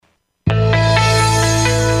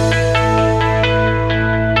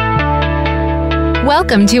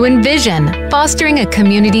Welcome to Envision, fostering a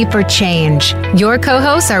community for change. Your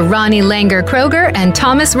co-hosts are Ronnie Langer-Kroger and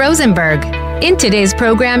Thomas Rosenberg. In today's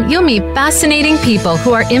program, you'll meet fascinating people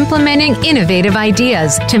who are implementing innovative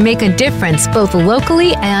ideas to make a difference both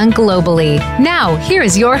locally and globally. Now, here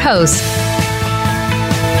is your host.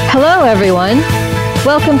 Hello, everyone.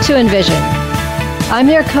 Welcome to Envision. I'm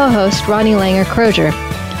your co-host, Ronnie Langer-Kroger.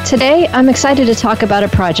 Today, I'm excited to talk about a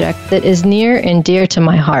project that is near and dear to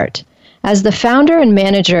my heart. As the founder and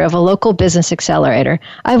manager of a local business accelerator,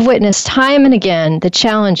 I've witnessed time and again the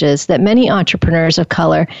challenges that many entrepreneurs of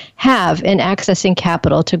color have in accessing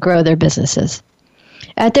capital to grow their businesses.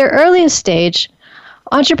 At their earliest stage,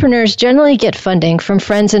 entrepreneurs generally get funding from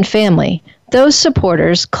friends and family, those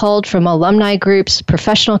supporters culled from alumni groups,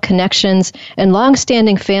 professional connections, and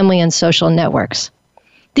long-standing family and social networks.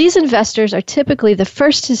 These investors are typically the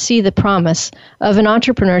first to see the promise of an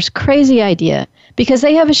entrepreneur's crazy idea because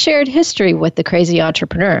they have a shared history with the crazy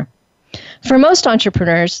entrepreneur. For most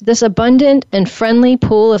entrepreneurs, this abundant and friendly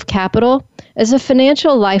pool of capital is a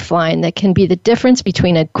financial lifeline that can be the difference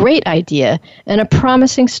between a great idea and a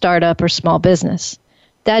promising startup or small business.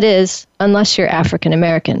 That is, unless you're African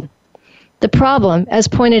American. The problem, as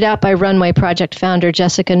pointed out by Runway Project founder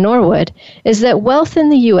Jessica Norwood, is that wealth in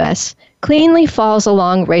the U.S. cleanly falls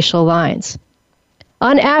along racial lines.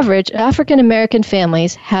 On average, African American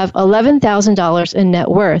families have $11,000 in net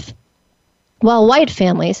worth, while white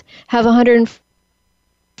families have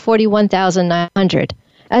 $141,900.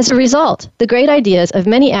 As a result, the great ideas of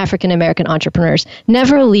many African American entrepreneurs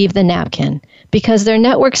never leave the napkin because their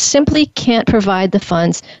networks simply can't provide the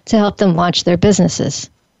funds to help them launch their businesses.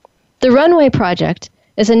 The Runway Project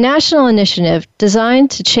is a national initiative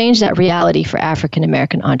designed to change that reality for African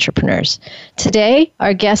American entrepreneurs. Today,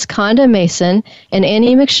 our guests Konda Mason and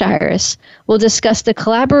Annie McShiras will discuss the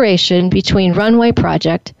collaboration between Runway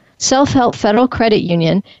Project, Self-Help Federal Credit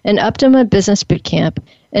Union, and Uptima Business Bootcamp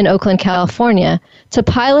in Oakland, California, to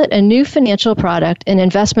pilot a new financial product and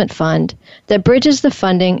investment fund that bridges the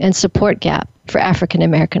funding and support gap for African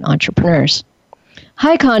American entrepreneurs.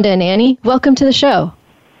 Hi, Konda and Annie. Welcome to the show.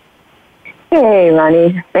 Hey,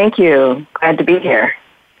 Ronnie. Thank you. Glad to be here.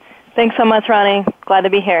 Thanks so much, Ronnie. Glad to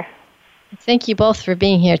be here. Thank you both for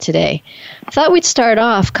being here today. I thought we'd start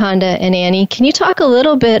off, Konda and Annie. Can you talk a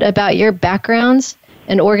little bit about your backgrounds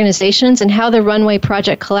and organizations and how the Runway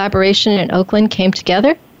Project collaboration in Oakland came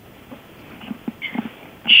together?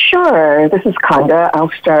 Sure. This is Konda.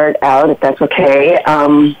 I'll start out if that's okay.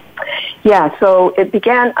 So it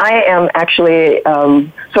began, I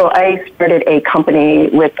started a company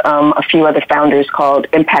with a few other founders called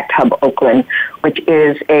Impact Hub Oakland, which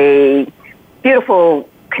is a beautiful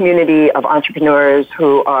community of entrepreneurs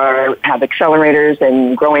who have accelerators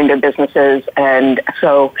and growing their businesses. And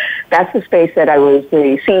so that's the space that I was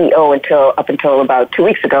the CEO up until about 2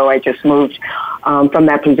 weeks ago. I just moved from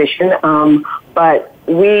that position. But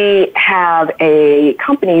we have a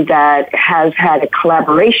company that has had a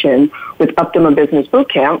collaboration with Uptima Business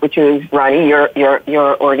Bootcamp, which is, Ronnie, your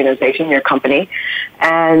organization, your company.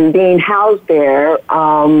 And being housed there,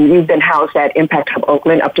 you've been housed at Impact Hub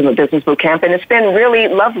Oakland, Uptima Business Bootcamp, and it's been really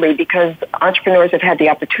lovely because entrepreneurs have had the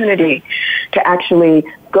opportunity to actually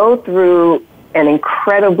go through an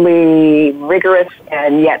incredibly rigorous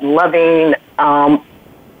and yet loving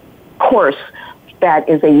course that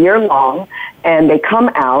is a year long, and they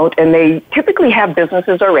come out, and they typically have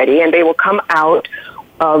businesses already, and they will come out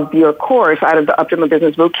of your course, out of the Uptima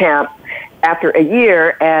Business Bootcamp after a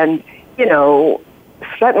year, and,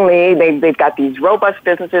 suddenly they've got these robust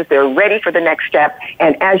businesses, they're ready for the next step,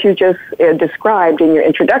 and as you just described in your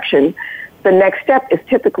introduction, the next step is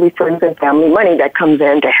typically friends and family money that comes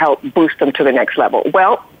in to help boost them to the next level.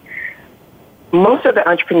 Well, most of the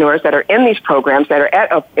entrepreneurs that are in these programs that are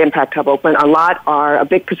at Impact Hub Oakland, a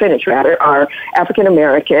big percentage rather, are African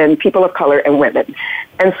American, people of color, and women.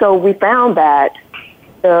 And so we found that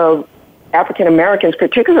the African Americans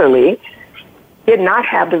particularly did not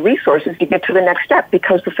have the resources to get to the next step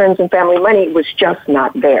because the friends and family money was just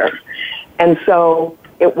not there. And so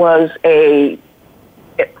it was a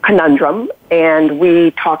conundrum, and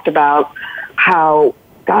we talked about how,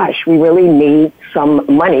 gosh, we really need some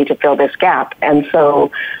money to fill this gap. And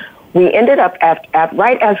so we ended up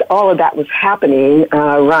right as all of that was happening,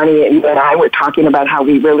 Ronnie, you and I were talking about how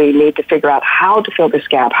we really need to figure out how to fill this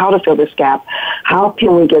gap, how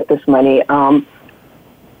can we get this money.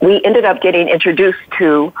 We ended up getting introduced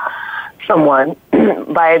to someone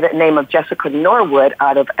by the name of Jessica Norwood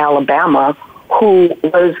out of Alabama, who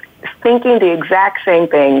was thinking the exact same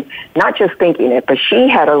thing, not just thinking it, but she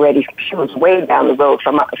was way down the road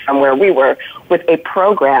from where we were with a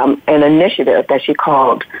program, an initiative that she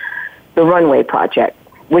called the Runway Project,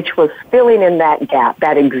 which was filling in that gap,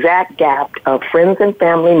 that exact gap of friends and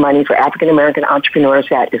family money for African-American entrepreneurs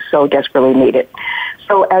that is so desperately needed.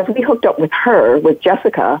 So as we hooked up with her, with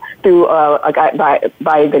Jessica, through a guy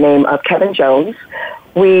by the name of Kevin Jones,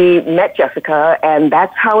 we met Jessica, and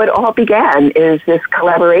that's how it all began, is this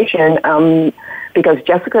collaboration, because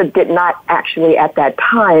Jessica did not actually at that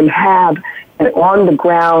time have an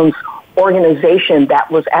on-the-ground organization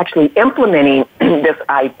that was actually implementing this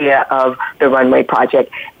idea of the Runway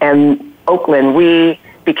Project. And Oakland, we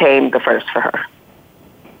became the first for her.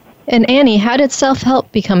 And Annie, how did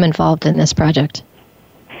self-help become involved in this project?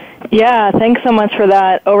 Yeah, thanks so much for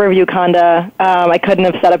that overview, Konda. I couldn't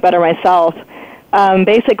have said it better myself.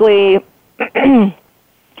 Basically,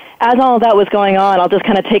 as all of that was going on, I'll just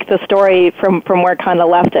kind of take the story from where Konda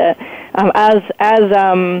left it.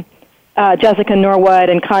 Jessica Norwood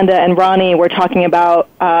and Konda and Ronnie were talking about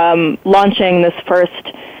launching this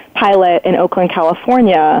first pilot in Oakland,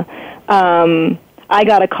 California, I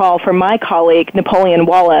got a call from my colleague, Napoleon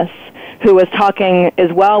Wallace, who was talking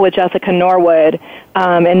as well with Jessica Norwood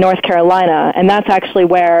in North Carolina, and that's actually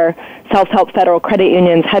where Self-Help Federal Credit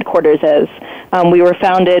Union's headquarters is. We were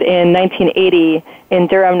founded in 1980 in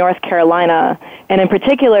Durham, North Carolina, and in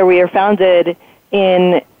particular, we were founded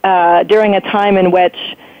in during a time in which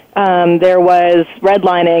there was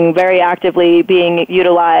redlining very actively being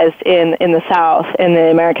utilized in the South, in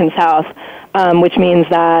the American South, which means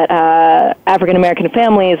that African American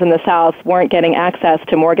families in the South weren't getting access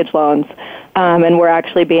to mortgage loans, and were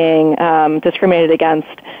actually being discriminated against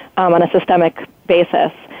on a systemic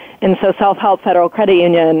basis. And so Self-Help Federal Credit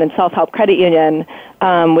Union and Self-Help Credit Union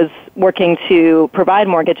was working to provide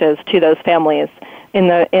mortgages to those families in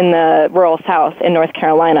the rural South in North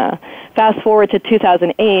Carolina. Fast forward to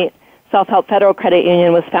 2008, Self-Help Federal Credit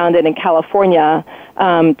Union was founded in California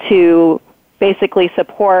to basically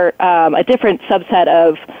support a different subset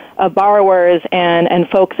of borrowers and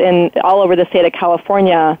folks all over the state of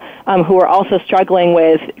California who are also struggling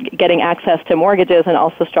with getting access to mortgages and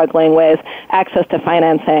also struggling with access to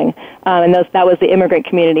financing. And that was the immigrant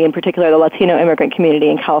community, in particular the Latino immigrant community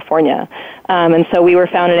in California. And so we were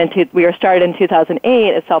started in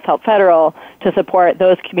 2008 at Self-Help Federal to support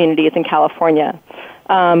those communities in California.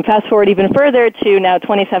 Fast forward even further to now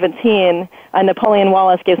 2017, Napoleon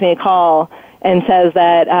Wallace gives me a call and says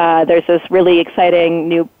that there's this really exciting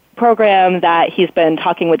new program that he's been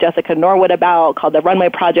talking with Jessica Norwood about called the Runway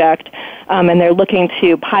Project, and they're looking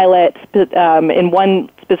to pilot in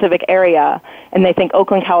one specific area, and they think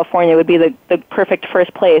Oakland, California would be the perfect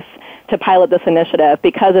first place to pilot this initiative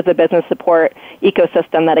because of the business support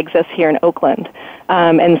ecosystem that exists here in Oakland.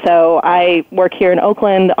 And so I work here in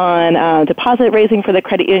Oakland on deposit raising for the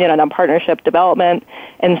credit union and on partnership development,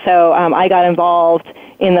 and so I got involved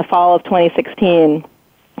in the fall of 2016,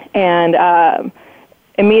 and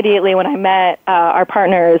immediately when I met our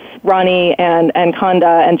partners, Ronnie and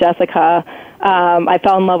Konda and Jessica, I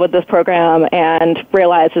fell in love with this program and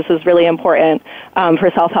realized this is really important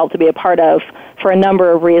for self-help to be a part of for a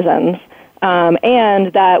number of reasons,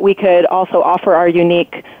 and that we could also offer our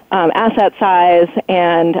unique asset size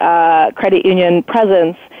and credit union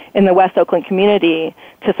presence in the West Oakland community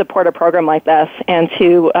to support a program like this and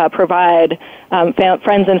to provide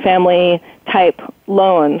friends and family type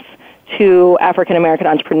loans to African American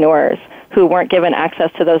entrepreneurs who weren't given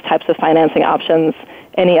access to those types of financing options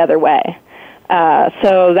any other way.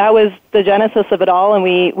 So that was the genesis of it all, and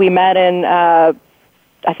we met in, I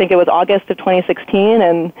think it was August of 2016,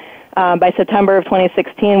 and by September of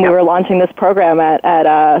 2016, we were launching this program at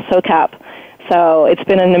SOCAP. So it's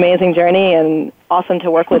been an amazing journey and awesome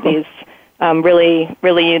to work with these really,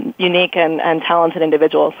 really unique and talented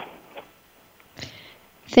individuals.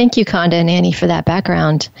 Thank you, Konda and Annie, for that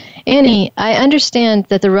background. Annie, I understand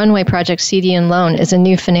that the Runway Project CD and Loan is a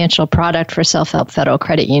new financial product for Self-Help Federal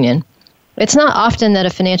Credit Union. It's not often that a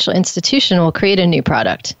financial institution will create a new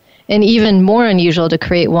product, and even more unusual to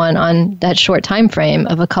create one on that short time frame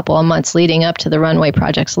of a couple of months leading up to the Runway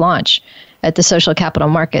Project's launch at the Social Capital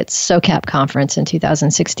Markets SOCAP conference in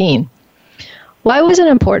 2016. Why was it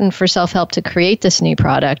important for Self-Help to create this new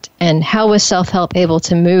product, and how was Self-Help able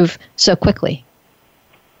to move so quickly?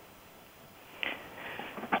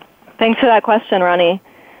 Thanks for that question, Ronnie.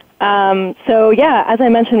 So yeah, as I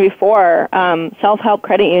mentioned before, Self-Help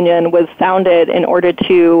Credit Union was founded in order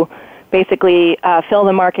to basically fill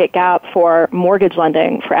the market gap for mortgage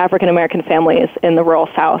lending for African American families in the rural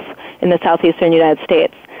South, in the southeastern United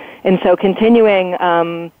States. And so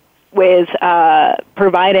continuing with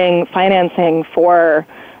providing financing for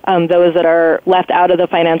those that are left out of the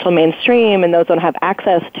financial mainstream and those that don't have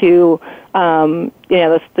access to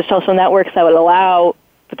the social networks that would allow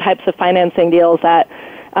the types of financing deals that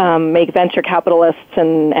make venture capitalists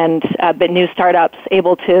and new startups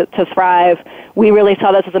able to thrive. We really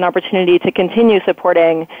saw this as an opportunity to continue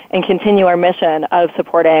supporting and continue our mission of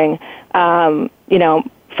supporting,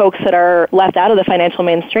 folks that are left out of the financial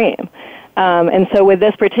mainstream. And so with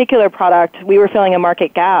this particular product, we were filling a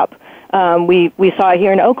market gap. We saw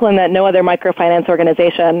here in Oakland that no other microfinance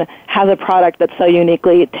organization has a product that's so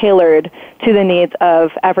uniquely tailored to the needs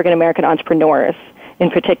of African American entrepreneurs in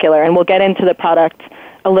particular. And we'll get into the product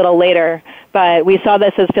a little later, but we saw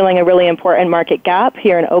this as filling a really important market gap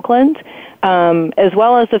here in Oakland, as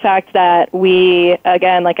well as the fact that we,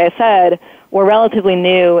 again, like I said, we're relatively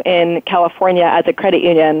new in California as a credit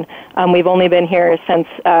union. We've only been here since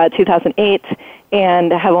 2008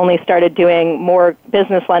 and have only started doing more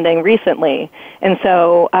business lending recently. And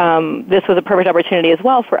so this was a perfect opportunity as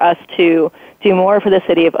well for us to do more for the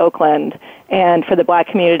city of Oakland and for the Black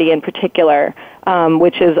community in particular,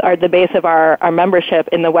 which is the base of our membership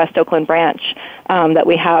in the West Oakland branch that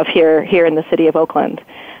we have here in the city of Oakland.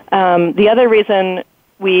 The other reason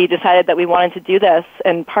we decided that we wanted to do this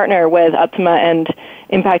and partner with Uptima and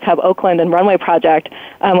Impact Hub Oakland and Runway Project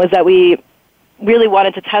was that we really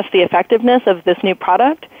wanted to test the effectiveness of this new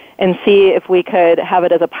product and see if we could have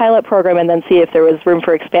it as a pilot program and then see if there was room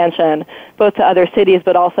for expansion, both to other cities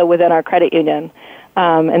but also within our credit union.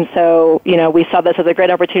 And so, we saw this as a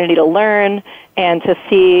great opportunity to learn and to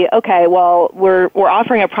see, okay, well, we're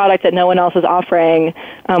offering a product that no one else is offering.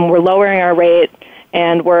 We're lowering our rate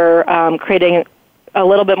and we're creating a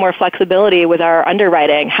little bit more flexibility with our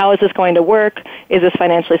underwriting. How is this going to work? Is this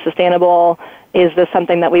financially sustainable? Is this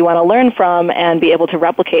something that we want to learn from and be able to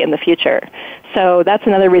replicate in the future? So that's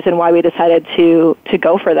another reason why we decided to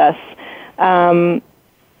go for this.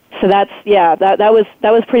 So that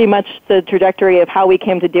was pretty much the trajectory of how we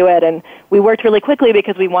came to do it, and we worked really quickly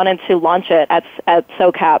because we wanted to launch it at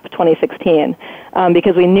SoCap 2016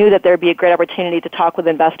 because we knew that there would be a great opportunity to talk with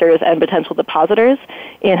investors and potential depositors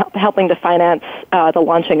in helping to finance the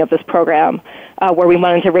launching of this program, where we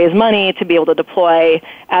wanted to raise money to be able to deploy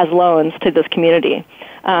as loans to this community.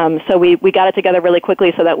 So we got it together really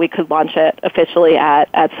quickly so that we could launch it officially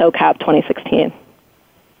at SoCap 2016.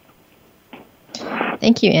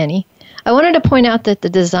 Thank you, Annie. I wanted to point out that the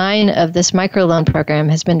design of this microloan program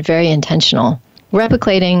has been very intentional,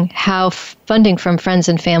 replicating how funding from friends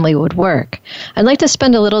and family would work. I'd like to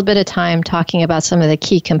spend a little bit of time talking about some of the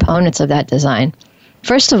key components of that design.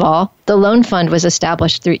 First of all, the loan fund was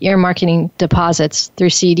established through earmarking deposits through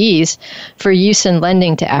CDs for use in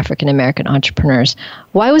lending to African American entrepreneurs.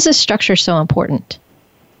 Why was this structure so important?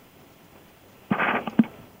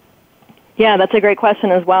 Yeah, that's a great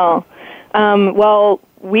question as well. Well,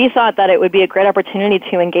 we thought that it would be a great opportunity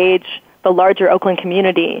to engage the larger Oakland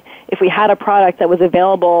community if we had a product that was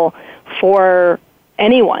available for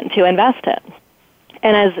anyone to invest in.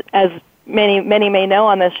 And as many may know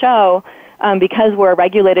on this show, because we're a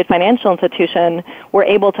regulated financial institution, we're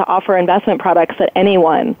able to offer investment products that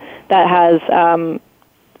anyone that has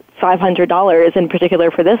 $500 in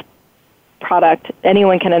particular for this product,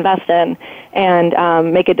 anyone can invest in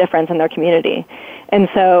and make a difference in their community. And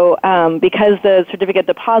so because the certificate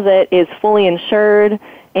deposit is fully insured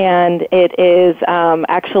and it is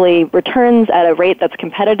actually returns at a rate that's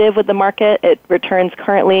competitive with the market, it returns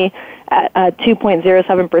currently at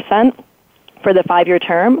 2.07% for the 5-year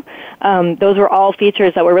term. Those were all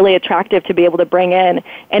features that were really attractive to be able to bring in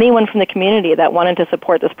anyone from the community that wanted to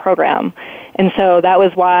support this program. And so that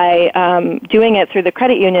was why doing it through the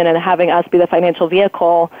credit union and having us be the financial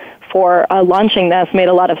vehicle for launching this made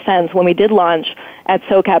a lot of sense. When we did launch at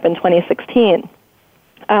SoCap in 2016,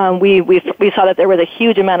 we saw that there was a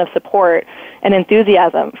huge amount of support and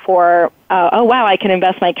enthusiasm for, oh, wow, I can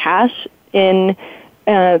invest my cash in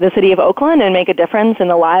the city of Oakland and make a difference in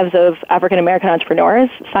the lives of African American entrepreneurs.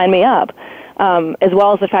 Sign me up. As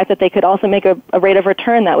well as the fact that they could also make a rate of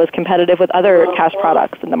return that was competitive with other cash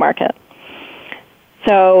products in the market.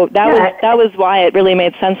 So that was why it really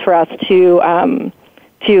made sense for us to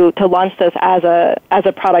launch this as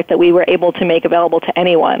a product that we were able to make available to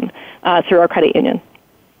anyone through our credit union.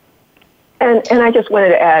 And I just wanted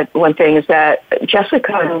to add one thing is that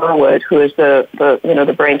Jessica Norwood, who is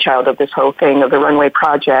the brainchild of this whole thing of the Runway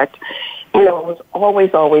Project, it was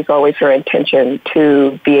always her intention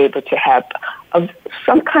to be able to have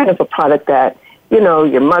some kind of a product that,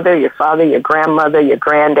 your mother, your father, your grandmother, your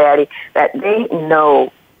granddaddy, that they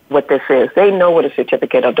know what this is. They know what a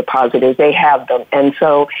certificate of deposit is. They have them. And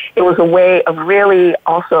so it was a way of really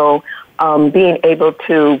also being able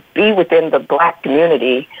to be within the Black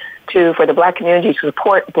community for the Black community to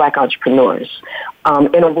support Black entrepreneurs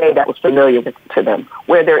in a way that was familiar to them,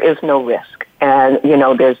 where there is no risk. and,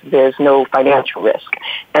 there's no financial risk.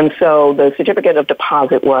 And so the certificate of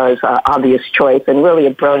deposit was an obvious choice and really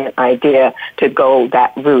a brilliant idea to go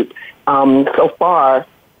that route. So far,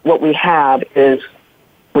 what we have is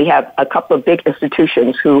we have a couple of big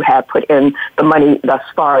institutions who have put in the money thus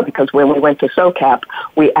far, because when we went to SOCAP,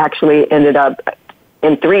 we actually ended up,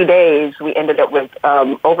 in 3 days, we ended up with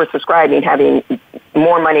oversubscribing, having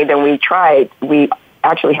more money than we tried. We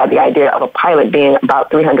actually had the idea of a pilot being about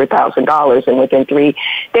 $300,000, and within 3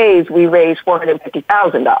 days, we raised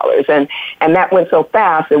 $450,000. And that went so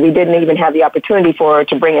fast that we didn't even have the opportunity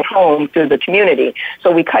to bring it home to the community.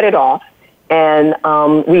 So we cut it off. And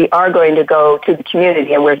we are going to go to the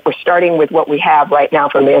community, and we're starting with what we have right now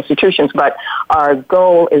from the institutions. But our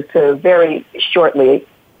goal is to very shortly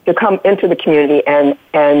to come into the community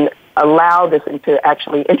and allow this and to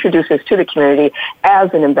actually introduce this to the community as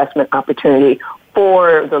an investment opportunity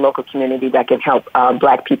for the local community that can help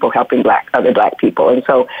Black people helping other Black people. And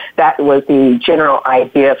so that was the general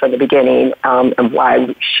idea from the beginning, and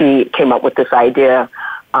why she came up with this idea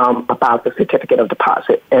about the certificate of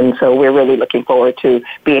deposit. And so we're really looking forward to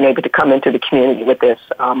being able to come into the community with this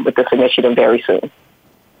initiative very soon.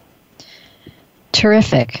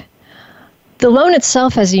 Terrific. The loan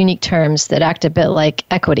itself has unique terms that act a bit like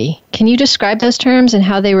equity. Can you describe those terms and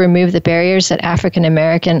how they remove the barriers that African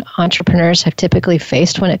American entrepreneurs have typically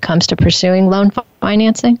faced when it comes to pursuing loan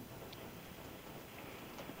financing?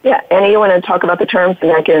 Yeah, Annie, you want to talk about the terms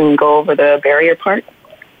and I can go over the barrier part?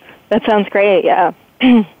 That sounds great, yeah.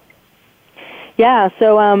 Yeah,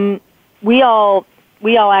 so we all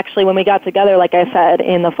actually, when we got together, like I said,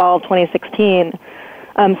 in the fall of 2016,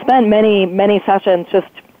 spent many sessions just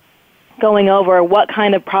going over what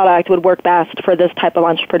kind of product would work best for this type of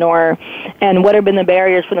entrepreneur and what have been the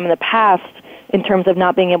barriers for them in the past in terms of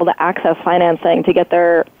not being able to access financing to get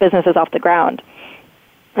their businesses off the ground.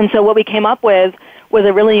 And so what we came up with was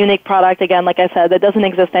a really unique product, again, like I said, that doesn't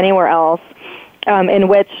exist anywhere else, in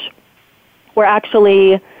which we're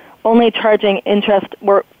actually only charging interest.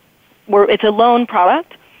 It's a loan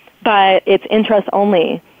product, but it's interest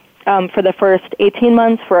only for the first 18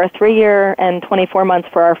 months for our 3-year and 24 months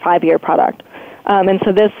for our 5-year product. And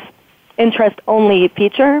so this interest-only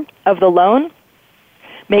feature of the loan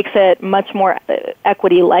makes it much more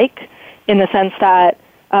equity-like in the sense that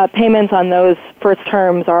payments on those first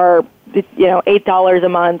terms are, $8 a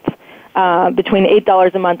month, between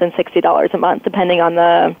 $8 a month and $60 a month, depending on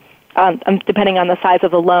the size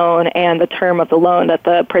of the loan and the term of the loan that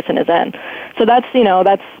the person is in. So that's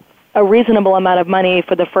a reasonable amount of money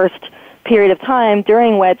for the first period of time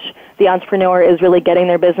during which the entrepreneur is really getting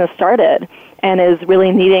their business started and is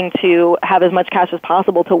really needing to have as much cash as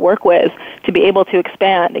possible to work with to be able to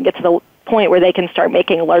expand and get to the point where they can start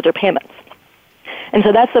making larger payments. And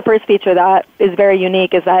so that's the first feature that is very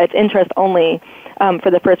unique, is that it's interest only for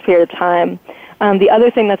the first period of time. The other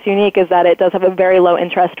thing that's unique is that it does have a very low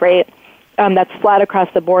interest rate that's flat across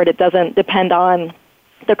the board. It doesn't depend on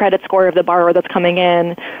the credit score of the borrower that's coming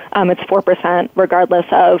in. It's 4% regardless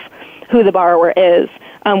of who the borrower is.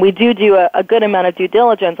 We do a good amount of due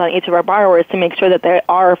diligence on each of our borrowers to make sure that they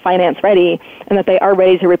are finance ready and that they are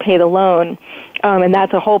ready to repay the loan. And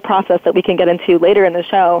that's a whole process that we can get into later in the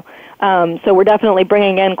show. So we're definitely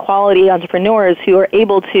bringing in quality entrepreneurs who are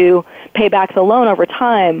able to pay back the loan over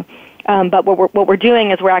time. But what we're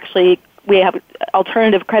doing is we have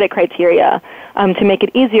alternative credit criteria to make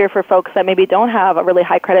it easier for folks that maybe don't have a really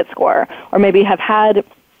high credit score or maybe have had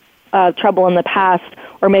trouble in the past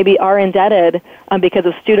or maybe are indebted because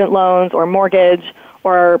of student loans or mortgage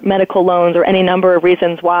or medical loans or any number of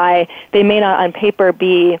reasons why they may not on paper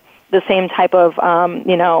be the same type of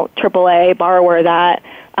AAA borrower that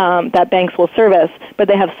banks will service, but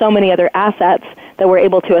they have so many other assets that we're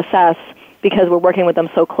able to assess because we're working with them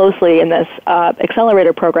so closely in this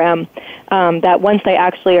accelerator program that once they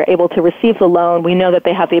actually are able to receive the loan, we know that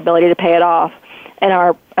they have the ability to pay it off, and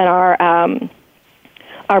our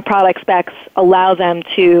product specs allow them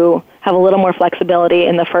to have a little more flexibility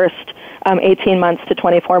in the first 18 months to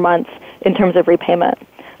 24 months in terms of repayment.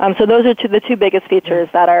 So those are the two biggest features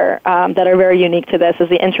that are very unique to this, is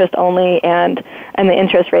the interest only and the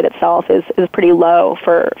interest rate itself is pretty low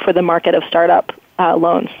for the market of startup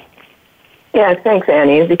loans. Yeah, thanks,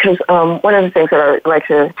 Annie, because one of the things that I would like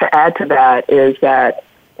to add to that is that,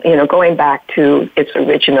 going back to its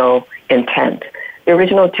original intent, the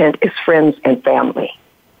original intent is friends and family.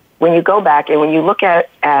 When you go back and when you look at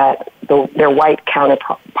their white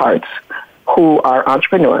counterparts who are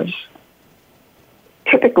entrepreneurs,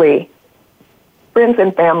 typically friends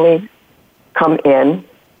and family come in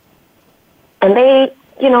and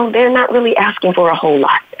they're not really asking for a whole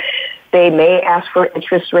lot. They may ask for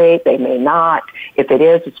interest rate. They may not. If it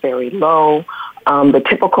is, it's very low. The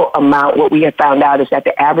typical amount, what we have found out is that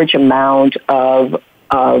the average amount of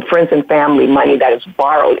friends and family money that is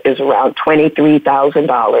borrowed is around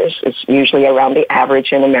 $23,000. It's usually around the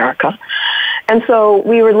average in America. And so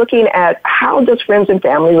we were looking at how does friends and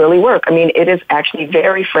family really work? I mean, it is actually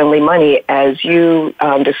very friendly money, as you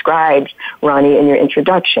described, Ronnie, in your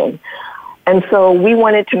introduction. And so we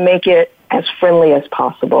wanted to make it as friendly as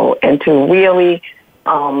possible and to really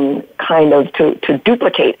to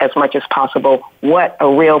duplicate as much as possible what a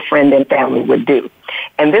real friend and family would do.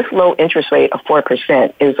 And this low interest rate of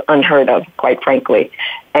 4% is unheard of, quite frankly.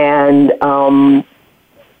 And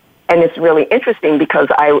it's really interesting because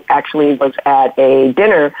I actually was at a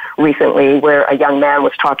dinner recently where a young man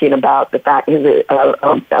was talking about the fact he's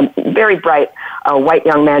a very bright white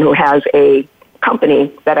young man who has a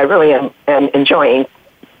company that I really am enjoying.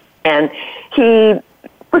 And he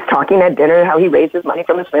was talking at dinner how he raises money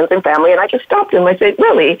from his friends and family, and I just stopped him. I said,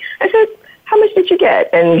 really? I said, how much did you get?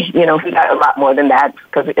 And, he got a lot more than that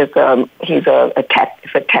because he's a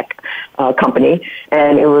tech company,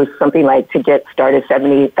 and it was something like to get started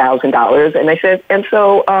 $70,000. And I said, and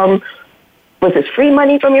so was this free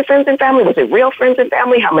money from your friends and family? Was it real friends and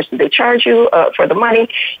family? How much did they charge you for the money?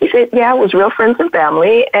 He said, yeah, it was real friends and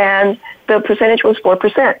family, and the percentage was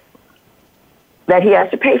 4%. That he has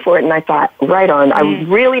to pay for it, and I thought, right on. It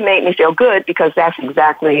really made me feel good because that's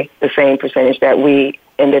exactly the same percentage that we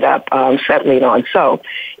ended up settling on. So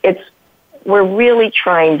we're really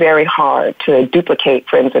trying very hard to duplicate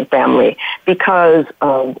friends and family because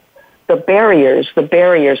of the barriers.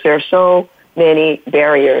 There are so many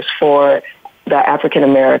barriers for the African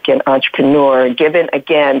American entrepreneur, given,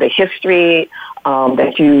 again, the history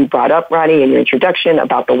that you brought up, Ronnie, in your introduction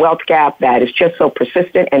about the wealth gap that is just so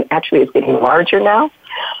persistent and actually is getting larger now.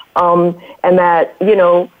 And that,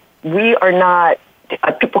 we are not,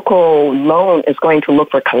 a typical loan is going to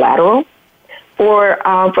look for collateral for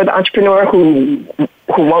the entrepreneur who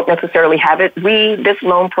won't necessarily have it. This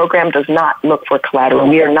loan program does not look for collateral.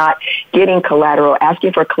 We are not getting collateral,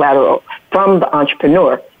 asking for collateral from the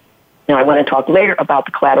entrepreneur. Now, I want to talk later about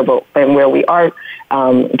the collateral and where we are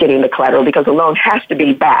getting the collateral because the loan has to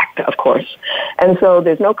be backed, of course. And so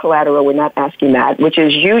there's no collateral. We're not asking that, which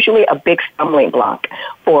is usually a big stumbling block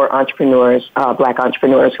for entrepreneurs, black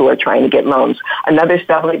entrepreneurs who are trying to get loans. Another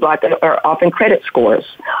stumbling block are often credit scores.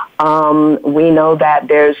 We know that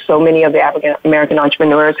there's so many of the African American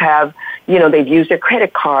entrepreneurs have, they've used their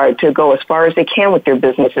credit card to go as far as they can with their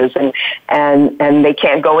businesses and they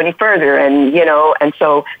can't go any further. And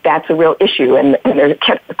so that's a real issue. And their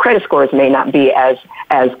credit scores may not be as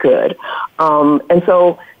good. And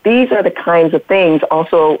so these are the kinds of things.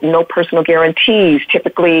 Also, no personal guarantees.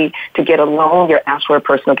 Typically, to get a loan, you're asked for a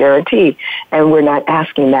personal guarantee, and we're not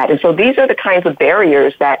asking that. And so these are the kinds of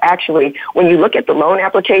barriers that actually, when you look at the loan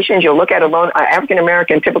applications, you'll look at a loan,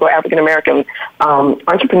 typical African-American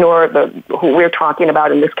entrepreneur who we're talking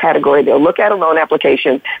about in this category, they'll look at a loan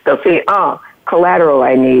application, they'll see, collateral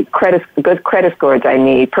I need, good credit scores I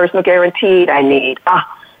need, personal guaranteed I need,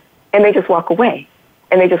 and they just walk away.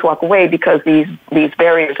 And they just walk away because these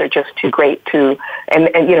barriers are just too great and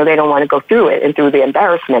they don't want to go through it and through the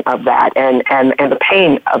embarrassment of that and the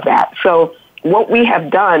pain of that. So what we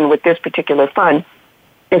have done with this particular fund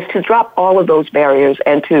is to drop all of those barriers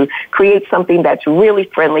and to create something that's really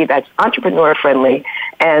friendly, that's entrepreneur friendly,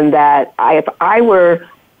 and that if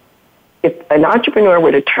an entrepreneur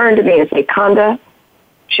were to turn to me and say, Konda,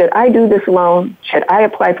 should I do this loan? Should I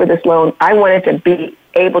apply for this loan? I wanted to be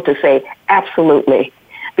able to say, absolutely,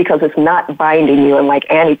 because it's not binding you. And like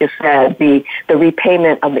Annie just said, the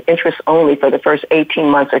repayment of the interest only for the first 18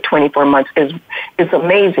 months or 24 months is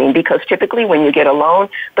amazing because typically when you get a loan,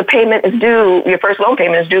 the payment is due, your first loan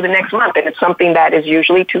payment is due the next month. And it's something that is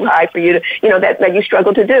usually too high for you to, that you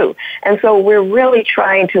struggle to do. And so we're really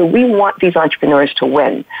we want these entrepreneurs to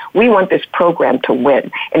win. We want this program to win.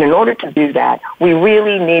 And in order to do that, we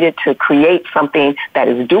really needed to create something that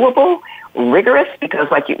is doable, rigorous, because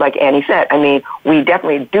like Annie said, I mean, we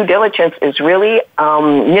definitely, due diligence is really,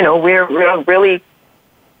 we're really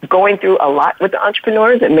going through a lot with the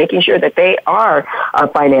entrepreneurs and making sure that they are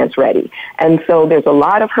finance ready. And so there's a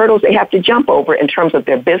lot of hurdles they have to jump over in terms of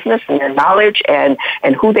their business and their knowledge and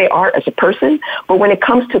who they are as a person. But when it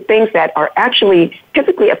comes to things that are actually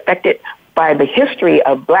typically affected by the history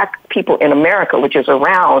of black people in America, which is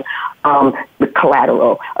around the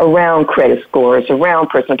collateral, around credit scores, around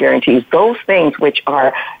personal guarantees, those things which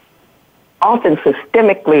are often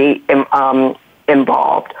systemically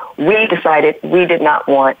involved, we decided we did not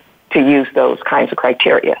want to use those kinds of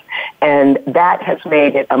criteria. And that has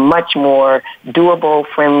made it a much more doable,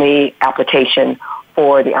 friendly application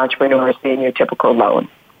for the entrepreneurs than your typical loan.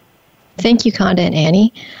 Thank you, Konda and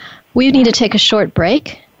Annie. We need to take a short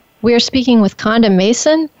break. We are speaking with Konda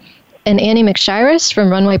Mason and Annie McShiras from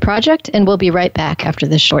Runway Project, and we'll be right back after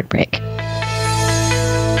this short break.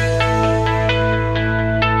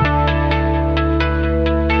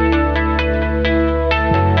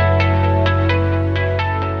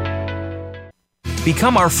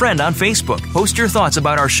 Become our friend on Facebook. Post your thoughts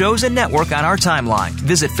about our shows and network on our timeline.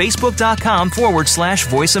 Visit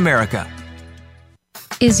facebook.com/Voice America.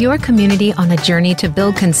 Is your community on a journey to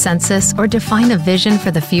build consensus or define a vision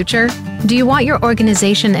for the future? Do you want your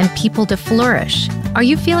organization and people to flourish? Are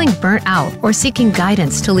you feeling burnt out or seeking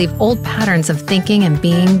guidance to leave old patterns of thinking and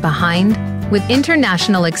being behind? With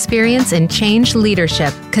international experience in change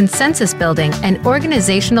leadership, consensus building, and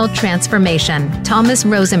organizational transformation, Thomas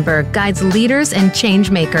Rosenberg guides leaders and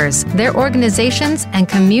change makers, their organizations, and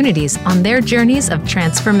communities on their journeys of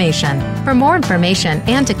transformation. For more information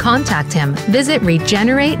and to contact him, visit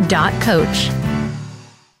regenerate.coach.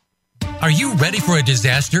 Are you ready for a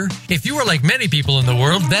disaster? If you are like many people in the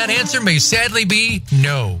world, that answer may sadly be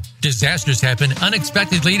no. Disasters happen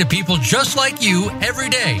unexpectedly to people just like you every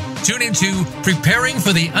day. Tune into Preparing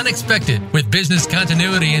for the Unexpected with business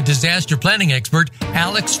continuity and disaster planning expert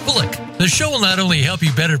Alex Fullick. The show will not only help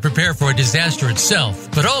you better prepare for a disaster itself,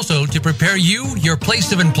 but also to prepare you, your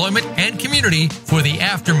place of employment, and community for the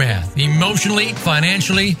aftermath, emotionally,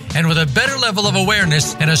 financially, and with a better level of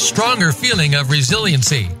awareness and a stronger feeling of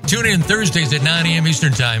resiliency. Tune in Thursdays at 9 a.m.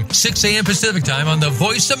 Eastern Time, 6 a.m. Pacific Time on the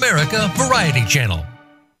Voice America Variety Channel.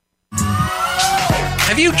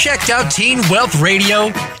 Have you checked out Teen Wealth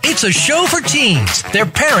Radio? It's a show for teens, their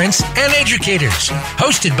parents, and educators.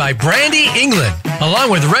 Hosted by Brandy England.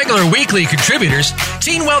 Along with regular weekly contributors,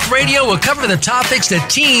 Teen Wealth Radio will cover the topics that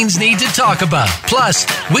teens need to talk about. Plus,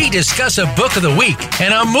 we discuss a book of the week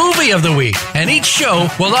and a movie of the week. And each show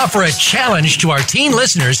will offer a challenge to our teen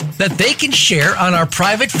listeners that they can share on our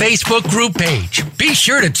private Facebook group page. Be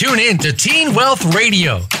sure to tune in to Teen Wealth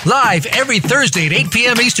Radio, live every Thursday at 8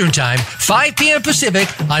 p.m. Eastern Time, 5 p.m. Pacific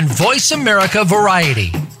on Voice America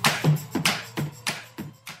Variety.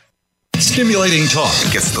 Stimulating talk.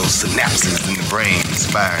 It gets those synapses in the brain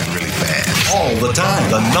firing really fast. All the time.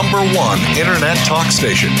 The #1 internet talk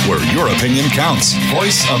station where your opinion counts.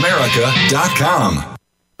 VoiceAmerica.com.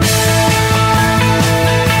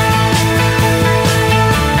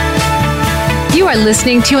 You are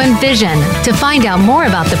listening to Envision. To find out more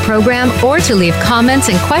about the program or to leave comments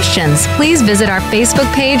and questions, please visit our Facebook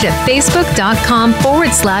page at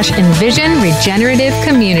facebook.com/Envision Regenerative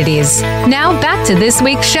Communities. Now back to this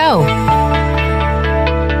week's show.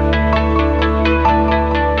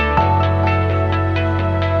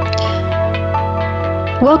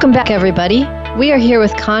 Welcome back, everybody. We are here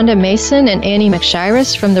with Konda Mason and Annie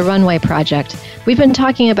McShiras from the Runway Project. We've been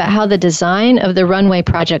talking about how the design of the Runway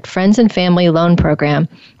Project Friends and Family Loan Program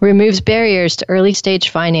removes barriers to early-stage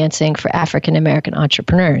financing for African American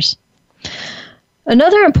entrepreneurs.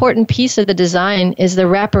 Another important piece of the design is the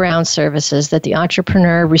wraparound services that the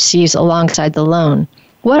entrepreneur receives alongside the loan.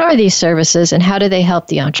 What are these services and how do they help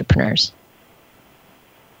the entrepreneurs?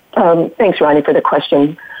 Thanks, Ronnie, for the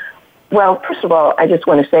question. Well, first of all, I just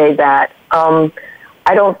want to say that I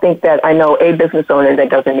don't think that I know a business owner that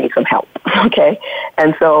doesn't need some help, okay?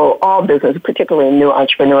 And so all business, particularly new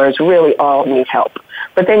entrepreneurs, really all need help.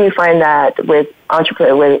 But then you find that with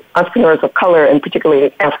entrepreneurs of color, and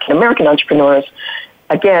particularly African-American entrepreneurs,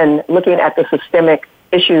 again, looking at the systemic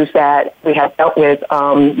issues that we have dealt with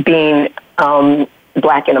being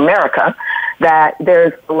Black in America, that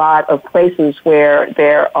there's a lot of places where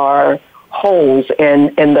there are holes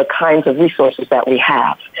in the kinds of resources that we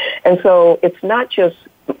have. And so it's not just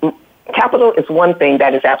capital is one thing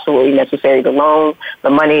that is absolutely necessary. The loan, the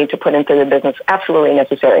money to put into the business, absolutely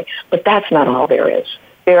necessary. But that's not all there is.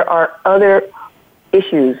 There are other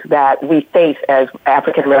issues that we face as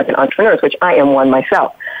African American entrepreneurs, which I am one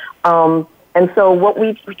myself. And so what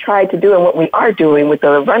we've tried to do and what we are doing with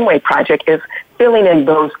the Runway Project is filling in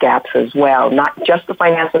those gaps as well, not just the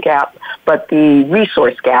financial gap, but the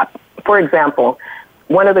resource gap. For example,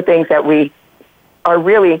 one of the things that we are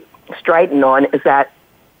really striding on is that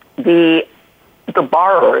the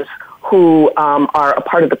borrowers who are a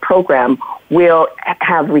part of the program will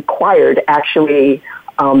have required actually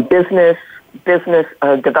business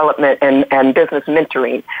development and business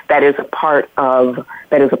mentoring that is a part of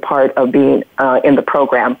being in the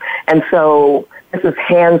program. And so This is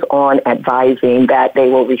hands-on advising that they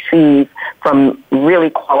will receive from really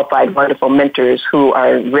qualified, wonderful mentors who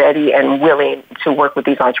are ready and willing to work with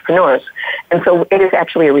these entrepreneurs. And so it is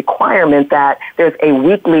actually a requirement that there's a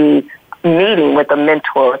weekly meeting with a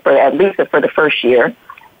mentor for at least for the first year.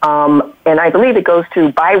 And I believe it goes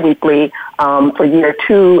to biweekly for year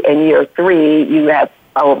 2 and year 3. You have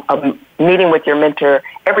a meeting with your mentor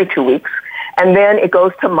every 2 weeks. And then it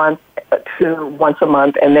goes to once a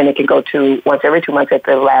month, and then it can go to once every 2 months at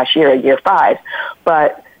the last year, year 5.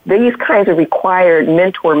 But these kinds of required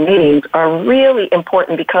mentor meetings are really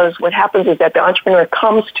important because what happens is that the entrepreneur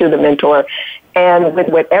comes to the mentor, and with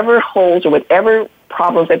whatever holes or whatever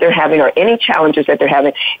problems that they're having or any challenges that they're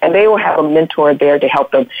having, and they will have a mentor there to help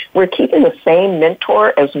them. We're keeping the same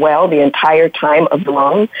mentor as well the entire time of the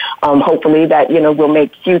loan. Hopefully that, we'll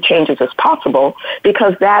make few changes as possible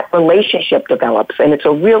because that relationship develops, and it's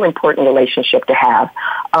a real important relationship to have.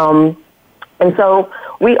 And so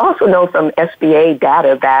we also know from SBA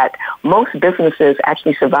data that most businesses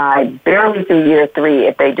actually survive barely through year 3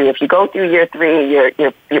 if they do. If you go through year 3,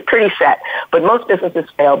 you're pretty set. But most businesses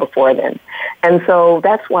fail before then. And so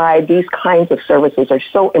that's why these kinds of services are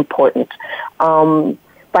so important.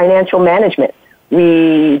 Financial management.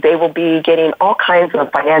 They will be getting all kinds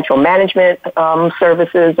of financial management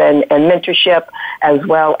services and mentorship, as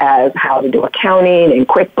well as how to do accounting and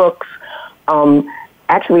QuickBooks.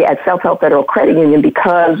 Actually, at Self-Help Federal Credit Union,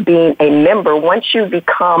 because being a member, once you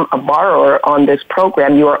become a borrower on this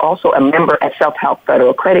program, you are also a member at Self-Help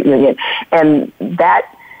Federal Credit Union. And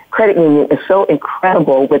that credit union is so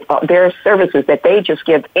incredible with their services that they just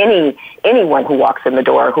give anyone who walks in the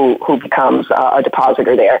door who becomes a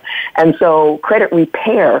depositor there. And so credit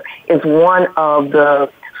repair is one of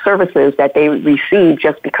the services that they receive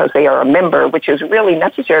just because they are a member, which is really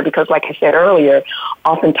necessary because, like I said earlier,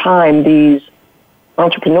 oftentimes these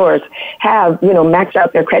entrepreneurs have, maxed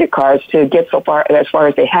out their credit cards to get as far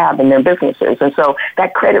as they have in their businesses. And so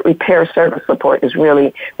that credit repair service support is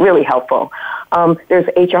really, really helpful. There's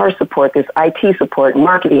HR support, there's IT support,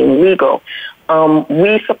 marketing, legal.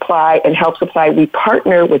 We supply and help supply. We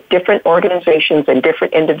partner with different organizations and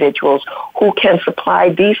different individuals who can supply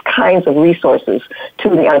these kinds of resources to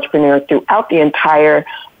the entrepreneur throughout the entire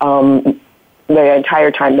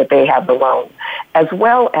time that they have the loan. As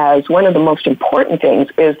well as one of the most important things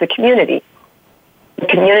is the community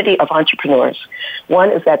of entrepreneurs.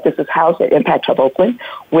 One is that this is housed at Impact Hub Oakland,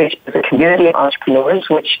 which is a community of entrepreneurs,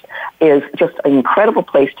 which is just an incredible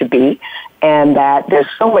place to be, and that there's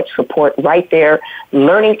so much support right there,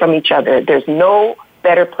 learning from each other. There's no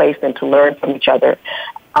better place than to learn from each other.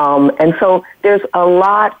 And so there's a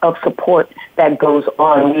lot of support that goes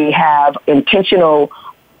on. We have intentional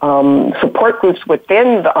support groups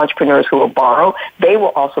within the entrepreneurs who will borrow. They will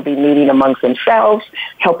also be meeting amongst themselves,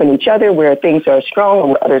 helping each other where things are strong and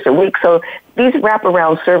where others are weak. So these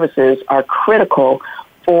wraparound services are critical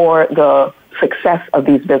for the success of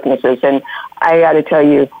these businesses. And I got to tell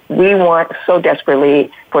you, we want so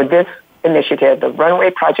desperately for this initiative, the Runway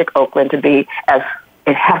Project Oakland, to be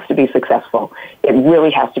it has to be successful. It really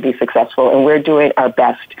has to be successful, and we're doing our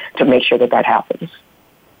best to make sure that happens.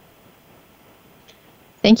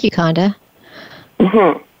 Thank you, Konda.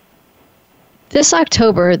 Mm-hmm. This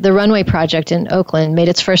October, the Runway Project in Oakland made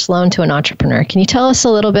its first loan to an entrepreneur. Can you tell us a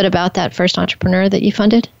little bit about that first entrepreneur that you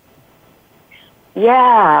funded?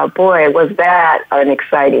 Yeah, boy, was that an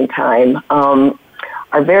exciting time.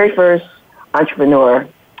 Our very first entrepreneur,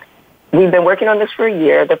 we've been working on this for a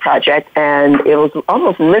year, the project, and it was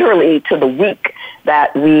almost literally to the week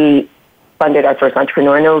that we funded our first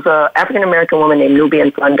entrepreneur, and it was an African-American woman named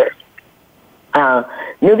Nubian Thunder.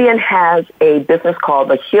 Nubian has a business called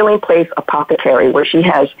the Healing Place Apothecary, where she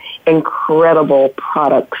has incredible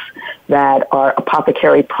products that are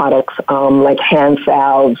apothecary products, like hand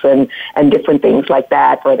salves and different things like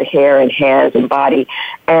that for the hair and hands and body.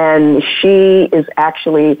 And she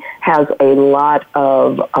has a lot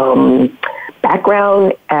of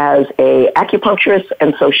background as a acupuncturist,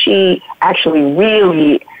 and so she actually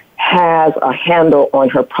really has a handle on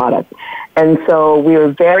her product. And so we were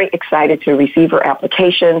very excited to receive her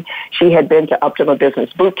application. She had been to Uptima Business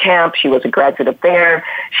Bootcamp. She was a graduate of there.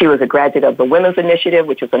 She was a graduate of the Women's Initiative,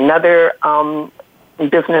 which is another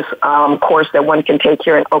business course that one can take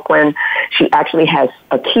here in Oakland. She actually has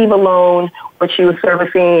a Kiva loan, which she was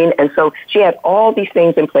servicing. And so she had all these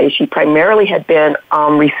things in place. She primarily had been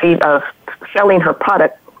selling her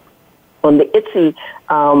product on the Etsy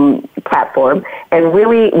platform, and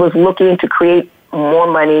really was looking to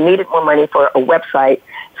needed more money for a website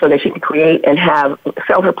so that she could create and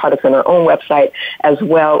sell her products on her own website, as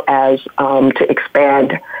well as to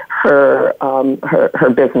expand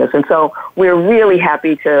her business. And so we're really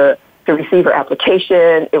happy to receive her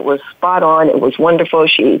application. It was spot on. It was wonderful.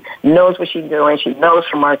 She knows what she's doing. She knows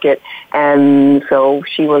her market. And so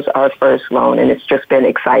she was our first loan, and it's just been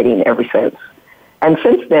exciting ever since. And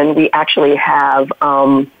since then, we actually have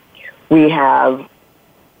we have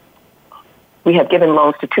given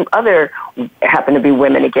loans to two other, happen to be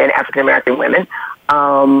women again, African-American women.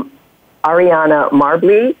 Ariana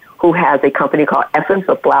Marbley, who has a company called Essence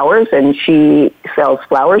of Flowers, and she sells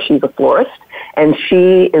flowers. She's a florist, and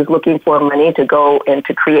she is looking for money to go and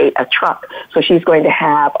to create a truck. So she's going to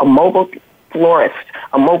have a mobile florist,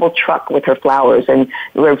 a mobile truck with her flowers, and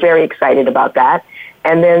we're very excited about that.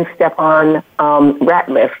 And then Stefan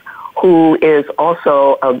Ratliff, who is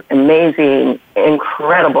also an amazing,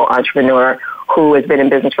 incredible entrepreneur who has been in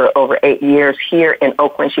business for over 8 years here in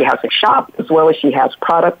Oakland. She has a shop as well as she has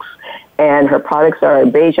products, and her products are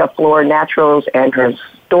Beija Flor Naturals, and her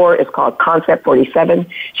store is called Concept 47.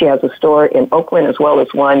 She has a store in Oakland as well as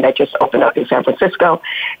one that just opened up in San Francisco,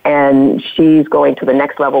 and she's going to the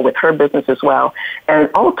next level with her business as well. And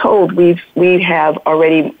all told, we have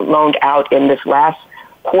already loaned out in this last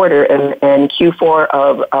quarter, in Q4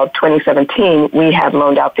 of 2017, we have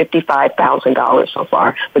loaned out $55,000 so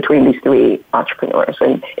far between these three entrepreneurs,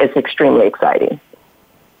 and it's extremely exciting.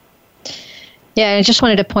 Yeah, I just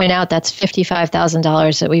wanted to point out that's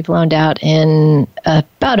 $55,000 that we've loaned out in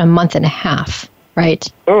about a month and a half, right?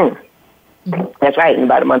 That's right, in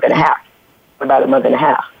about a month and a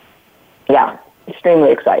half. Yeah,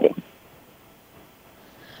 extremely exciting.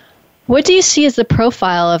 What do you see as the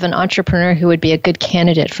profile of an entrepreneur who would be a good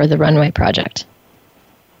candidate for the Runway Project?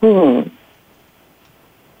 I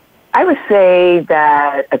would say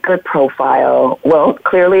that a good profile, well,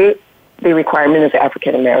 clearly the requirement is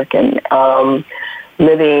African American,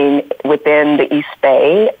 living within the East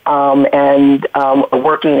Bay, and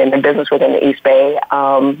working in the business within the East Bay.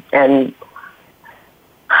 And,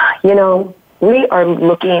 you know, we are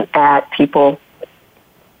looking at people.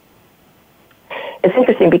 It's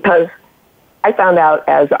interesting because I found out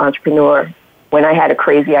as an entrepreneur when I had a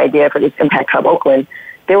crazy idea for this Impact Hub Oakland,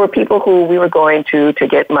 there were people who we were going to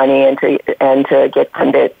get money and to get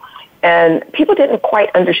funded. And people didn't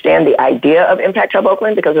quite understand the idea of Impact Hub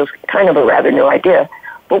Oakland because it was kind of a rather new idea.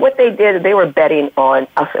 But what they did, they were betting on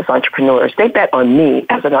us as entrepreneurs. They bet on me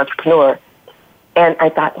as an entrepreneur. And I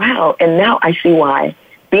thought, wow, and now I see why.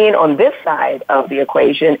 Being on this side of the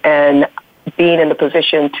equation and being in the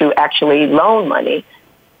position to actually loan money,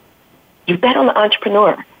 you bet on the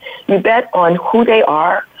entrepreneur. You bet on who they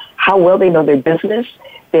are, how well they know their business,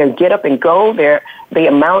 their get up and go, the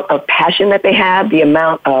amount of passion that they have, the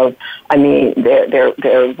amount of,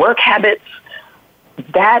 their work habits.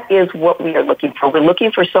 That is what we are looking for. We're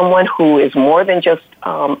looking for someone who is more than just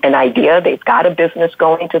an idea. They've got a business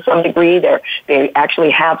going to some degree. They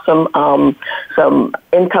actually have some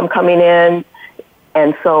income coming in.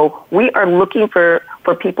 And so we are looking for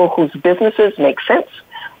people whose businesses make sense,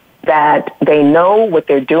 that they know what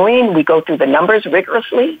they're doing. We go through the numbers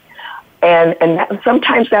rigorously. And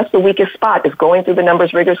sometimes that's the weakest spot, is going through the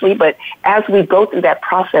numbers rigorously. But as we go through that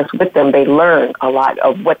process with them, they learn a lot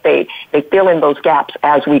of what they fill in those gaps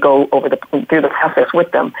as we go through the process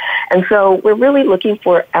with them. And so we're really looking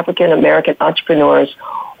for African American entrepreneurs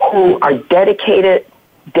who are dedicated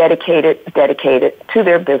to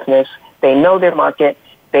their business. They know their market.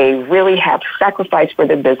 They really have sacrificed for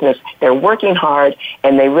their business. They're working hard,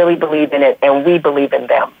 and they really believe in it, and we believe in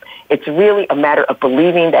them. It's really a matter of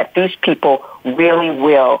believing that these people really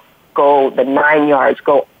will go the 9 yards,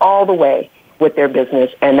 go all the way with their business,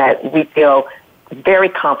 and that we feel very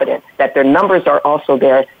confident that their numbers are also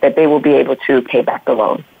there, that they will be able to pay back the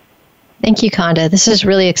loan. Thank you, Konda. This is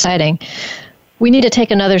really exciting. We need to take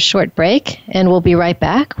another short break, and we'll be right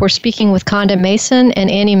back. We're speaking with Konda Mason and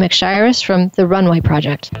Annie McShiras from the Runway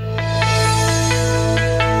Project.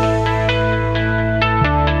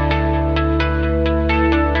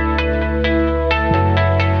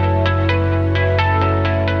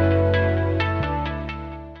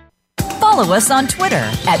 Follow us on Twitter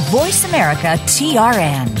at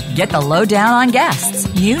VoiceAmericaTRN. Get the lowdown on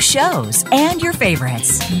guests, new shows, and your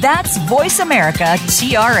favorites. That's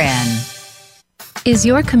VoiceAmericaTRN. Is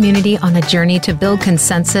your community on a journey to build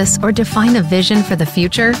consensus or define a vision for the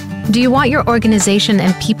future? Do you want your organization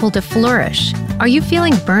and people to flourish? Are you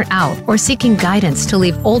feeling burnt out or seeking guidance to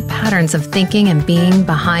leave old patterns of thinking and being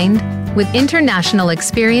behind? With international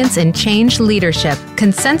experience in change leadership,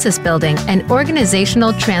 consensus building, and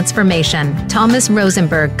organizational transformation, Thomas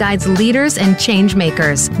Rosenberg guides leaders and change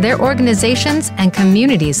makers, their organizations, and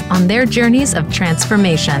communities on their journeys of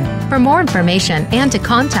transformation. For more information and to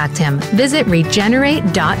contact him, visit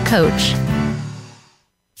regenerate.coach.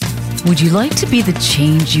 Would you like to be the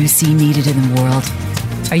change you see needed in the world?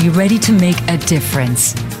 Are you ready to make a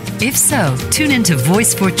difference? If so, tune in to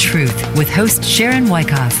Voice for Truth with host Sharon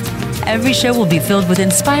Wyckoff. Every show will be filled with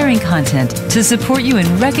inspiring content to support you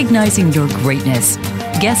in recognizing your greatness.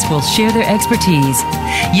 Guests will share their expertise.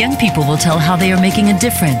 Young people will tell how they are making a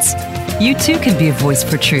difference. You too can be a voice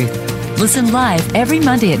for truth. Listen live every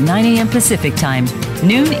Monday at 9 a.m. Pacific Time,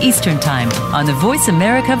 noon Eastern Time on the Voice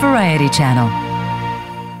America Variety Channel.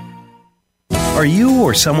 Are you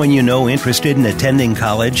or someone you know interested in attending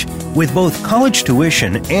college? With both college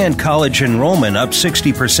tuition and college enrollment up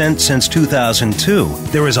 60% since 2002,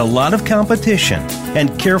 there is a lot of competition,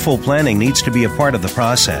 and careful planning needs to be a part of the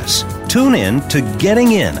process. Tune in to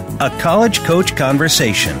Getting In, a college coach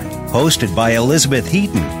conversation, hosted by Elizabeth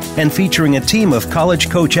Heaton and featuring a team of college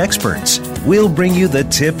coach experts. We'll bring you the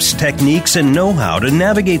tips, techniques, and know-how to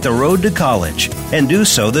navigate the road to college and do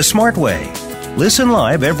so the smart way. Listen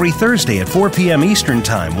live every Thursday at 4 p.m. Eastern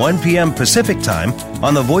Time, 1 p.m. Pacific Time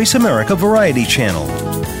on the Voice America Variety Channel.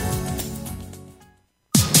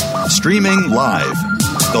 Streaming live,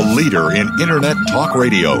 the leader in Internet talk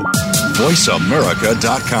radio,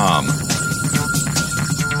 voiceamerica.com.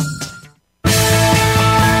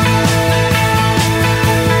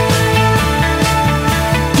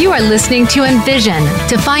 You are listening to Envision.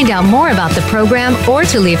 To find out more about the program or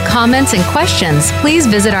to leave comments and questions, please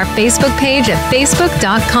visit our Facebook page at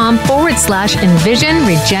facebook.com/Envision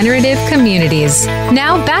Regenerative Communities.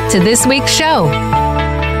 Now back to this week's show.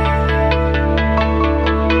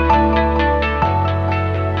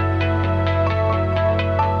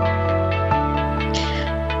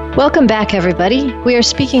 Welcome back, everybody. We are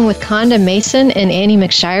speaking with Konda Mason and Annie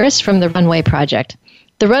McShiras from the Runway Project.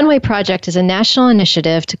 The Runway Project is a national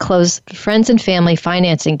initiative to close the friends and family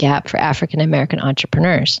financing gap for African American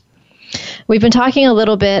entrepreneurs. We've been talking a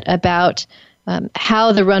little bit about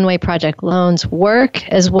how the Runway Project loans work,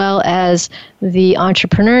 as well as the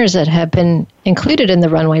entrepreneurs that have been included in the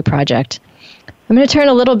Runway Project. I'm going to turn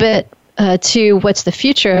a little bit to what's the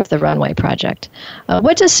future of the Runway Project.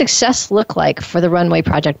 What does success look like for the Runway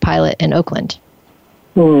Project pilot in Oakland?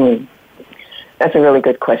 That's a really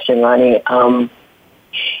good question, Ronnie.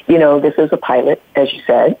 This is a pilot, as you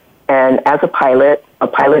said, and as a pilot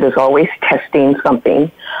is always testing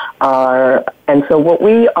something. And so what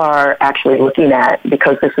we are actually looking at,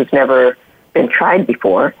 because this has never been tried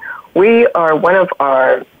before, one of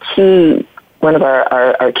our key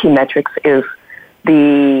metrics is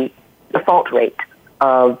the default rate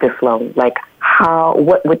of this loan. Like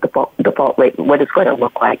what would the default rate, what it's going to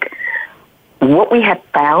look like. What we have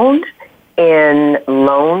found in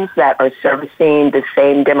loans that are servicing the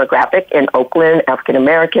same demographic in Oakland, African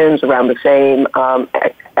Americans around the same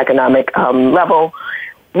economic level,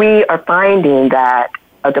 we are finding that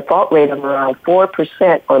a default rate of around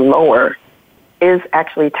 4% or lower is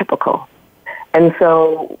actually typical. And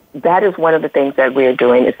so that is one of the things that we're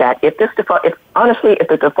doing, is that if the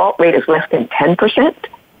default rate is less than 10%,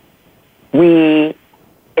 it's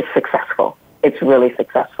successful. It's really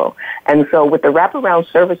successful. And so with the wraparound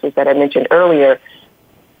services that I mentioned earlier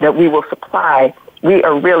that we will supply, we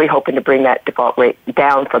are really hoping to bring that default rate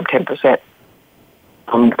down from 10%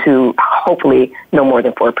 to hopefully no more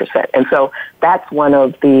than 4%. And so that's one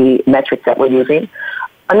of the metrics that we're using.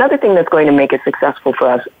 Another thing that's going to make it successful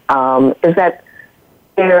for us is that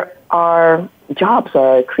there are jobs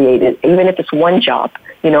are created, even if it's one job,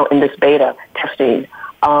 in this beta testing.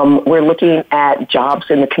 We're looking at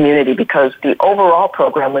jobs in the community, because the overall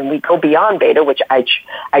program, when we go beyond beta, which I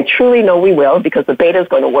truly know we will, because the beta is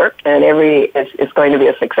going to work and it's going to be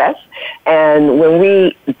a success. And when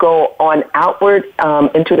we go on outward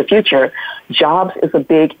into the future, jobs is a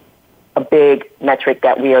big metric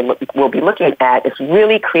that we'll be looking at. Is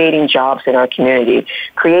really creating jobs in our community,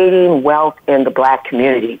 creating wealth in the Black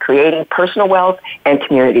community, creating personal wealth and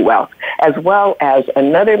community wealth, as well as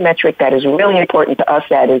another metric that is really important to us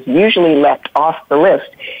that is usually left off the list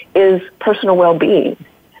is personal well-being.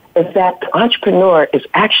 Is that the entrepreneur is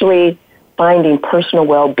actually finding personal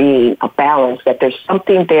well-being, a balance, that there's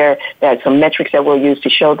something there, that some metrics that we'll use to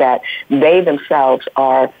show that they themselves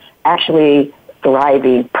are actually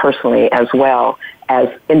thriving personally as well as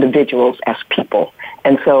individuals, as people.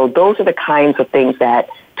 And so those are the kinds of things that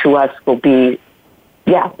to us will really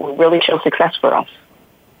show success for us.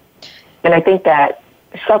 And I think that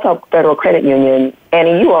Self-Help Federal Credit Union,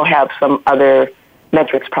 Annie, you all have some other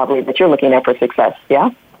metrics probably that you're looking at for success, yeah?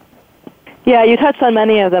 Yeah, you touched on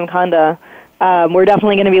many of them, Konda. We're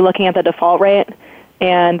definitely going to be looking at the default rate,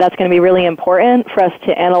 and that's going to be really important for us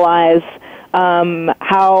to analyze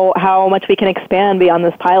how much we can expand beyond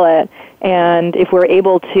this pilot, and if we're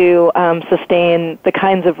able to sustain the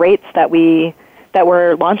kinds of rates that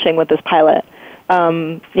we're launching with this pilot.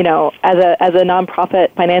 You know, as a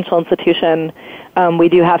nonprofit financial institution, we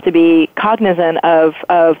do have to be cognizant of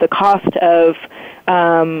the cost of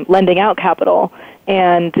lending out capital,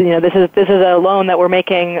 and you know, this is a loan that we're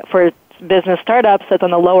making for business startups that's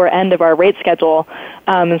on the lower end of our rate schedule,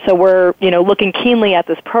 and so we're looking keenly at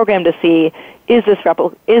this program to see, is this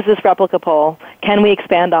replicable? Can we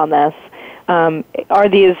expand on this? Are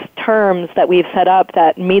these terms that we've set up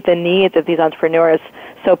that meet the needs of these entrepreneurs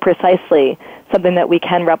so precisely something that we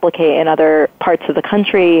can replicate in other parts of the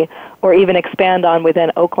country, or even expand on within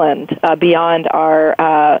Oakland beyond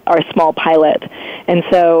our small pilot? And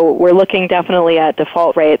so we're looking definitely at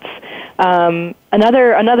default rates.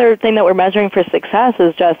 Another thing that we're measuring for success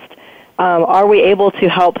is just, are we able to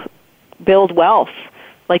help build wealth,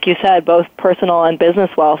 like you said, both personal and business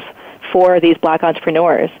wealth for these Black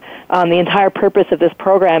entrepreneurs? The entire purpose of this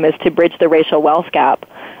program is to bridge the racial wealth gap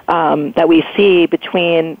that we see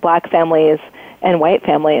between Black families and white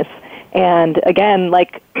families. And again,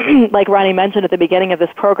 like Ronnie mentioned at the beginning of this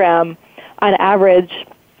program, on average,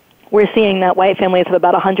 we're seeing that white families have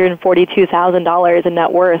about $142,000 in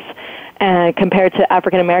net worth, compared to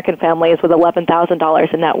African American families with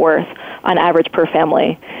 $11,000 in net worth on average per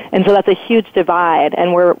family. And so that's a huge divide,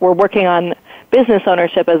 and we're working on business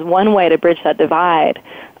ownership as one way to bridge that divide,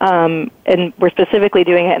 and we're specifically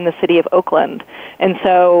doing it in the city of Oakland. And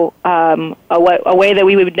so a way that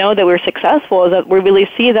we would know that we're successful is that we really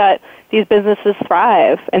see that these businesses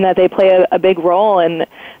thrive and that they play a big role in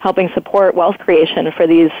helping support wealth creation for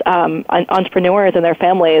these entrepreneurs and their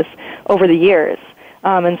families over the years.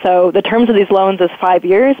 And so the terms of these loans is 5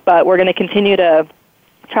 years, but we're going to continue to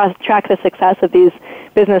track the success of these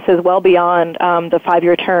businesses well beyond the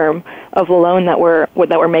 5-year term of the loan that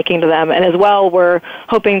we're making to them. And as well, we're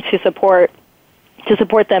hoping to support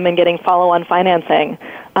them in getting follow-on financing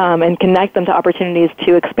and connect them to opportunities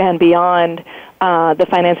to expand beyond the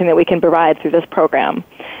financing that we can provide through this program.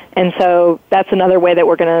 And so that's another way that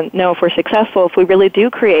we're going to know if we're successful, if we really do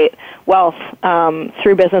create wealth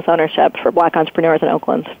through business ownership for Black entrepreneurs in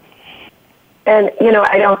Oakland. And,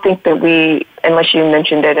 I don't think that we, unless you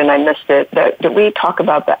mentioned it and I missed it, that we talk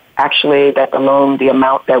about that the loan, the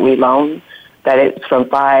amount that we loan, that it's from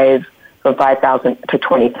 $5,000 to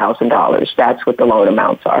 $20,000. That's what the loan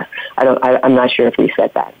amounts are. I'm not sure if we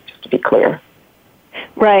said that, just to be clear.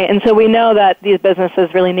 Right, and so we know that these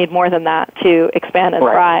businesses really need more than that to expand and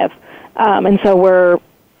thrive. And so we're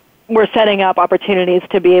setting up opportunities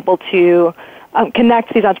to be able to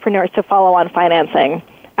connect these entrepreneurs to follow-on financing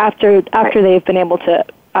after they've been able to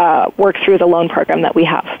work through the loan program that we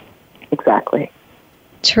have. Exactly.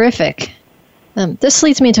 Terrific. This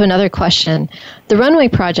leads me to another question. The Runway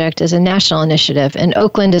Project is a national initiative, and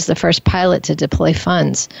Oakland is the first pilot to deploy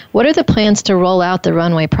funds. What are the plans to roll out the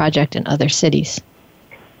Runway Project in other cities?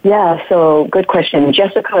 Yeah, so good question.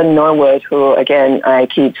 Jessica Norwood, who, again, I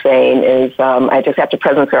keep saying is, I just have to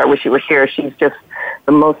present her. I wish she were here. She's just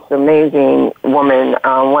the most amazing woman,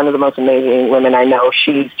 one of the most amazing women I know.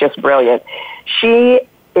 She's just brilliant. She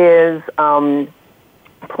is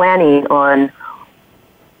planning on,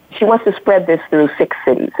 she wants to spread this through 6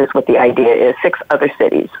 cities, is what the idea is, 6 other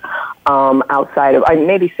cities outside of,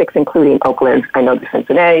 maybe 6 including Oakland. I know there's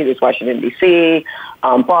Cincinnati, there's Washington, D.C.,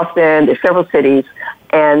 Boston, there's several cities.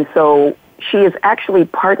 And so she is actually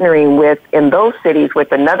partnering in those cities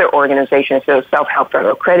with another organization, so Self-Help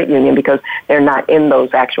Federal Credit Union, because they're not in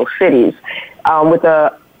those actual cities, with an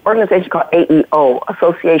organization called AEO,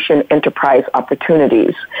 Association Enterprise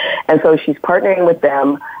Opportunities. And so she's partnering with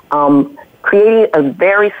them, creating a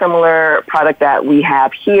very similar product that we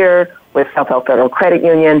have here with Self-Help Federal Credit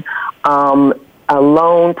Union, a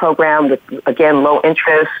loan program with, again, low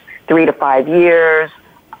interest, 3 to 5 years,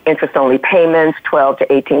 interest-only payments, 12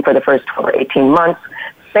 to 18 for the first 12 or 18 months.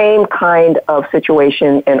 Same kind of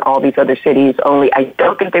situation in all these other cities, only I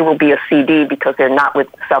don't think they will be a CD because they're not with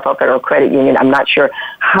Self-Help Federal Credit Union. I'm not sure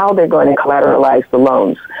how they're going to collateralize the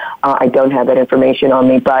loans. I don't have that information on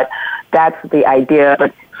me, but that's the idea.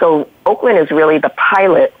 But so Oakland is really the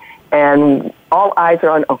pilot, and all eyes are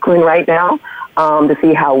on Oakland right now to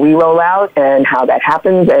see how we roll out and how that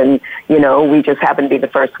happens. And, we just happen to be the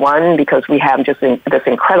first one because we have just this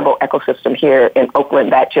incredible ecosystem here in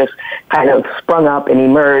Oakland that just kind of sprung up and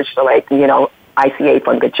emerged. So ICA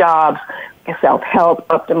Fund Good Jobs, Self-Help,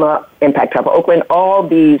 Uptima, Impact Hub Oakland, all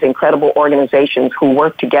these incredible organizations who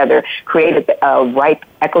work together created a ripe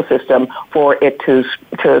ecosystem for it to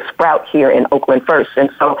sprout here in Oakland first. And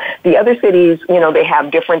so the other cities, they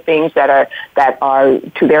have different things that are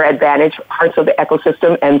to their advantage, parts of the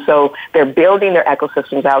ecosystem, and so they're building their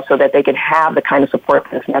ecosystems out so that they can have the kind of support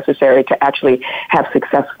that's necessary to actually have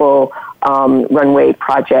successful runway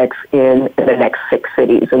projects in the next 6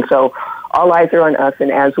 cities. And so all eyes are on us, and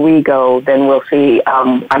as we go, then we'll see.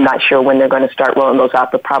 I'm not sure when they're going to start rolling those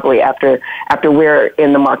out, but probably after we're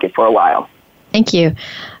in the market for a while. Thank you.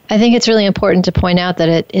 I think it's really important to point out that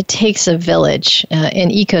it takes a village, an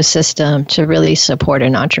ecosystem to really support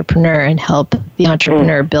an entrepreneur and help the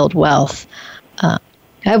entrepreneur build wealth. I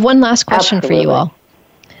have one last question for you all.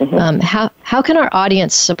 How can our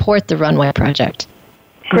audience support the Runway Project?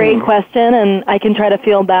 Great question, and I can try to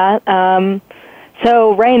field that.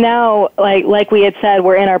 So right now, like we had said,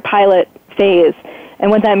 we're in our pilot phase. And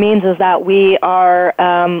what that means is that we are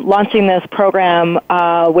launching this program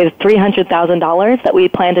with $300,000 that we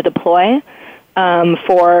plan to deploy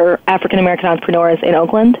for African American entrepreneurs in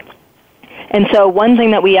Oakland. And so one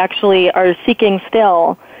thing that we actually are seeking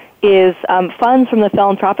still is funds from the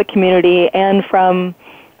philanthropic community and from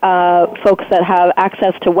folks that have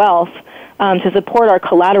access to wealth to support our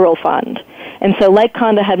collateral fund. And so like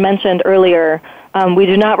Konda had mentioned earlier, we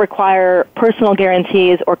do not require personal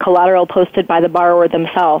guarantees or collateral posted by the borrower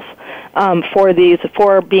themselves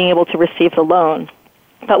for being able to receive the loan.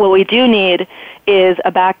 But what we do need is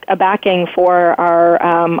a backing for our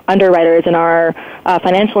underwriters and our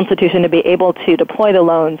financial institution to be able to deploy the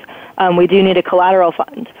loans. We do need a collateral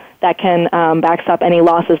fund that can backstop any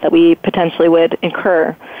losses that we potentially would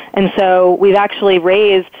incur. And so we've actually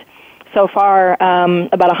raised so far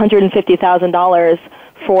about $150,000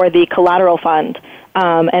 for the collateral fund,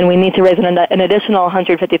 and we need to raise an additional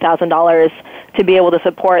 $150,000 to be able to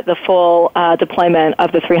support the full deployment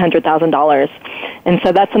of the $300,000. And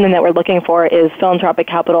so that's something that we're looking for is philanthropic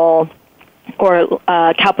capital or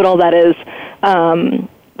capital that is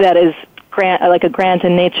like a grant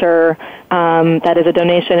in nature, that is a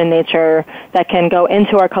donation in nature that can go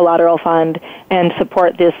into our collateral fund and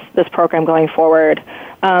support this program going forward.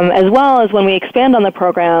 As well as when we expand on the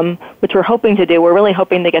program, which we're hoping to do, we're really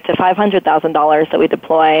hoping to get to $500,000 that we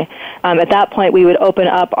deploy. At that point, we would open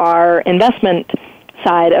up our investment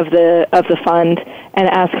side of the fund and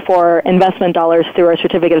ask for investment dollars through our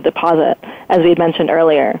certificate of deposit, as we had mentioned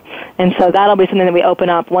earlier. And so that'll be something that we open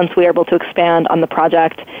up once we are able to expand on the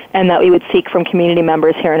project, and that we would seek from community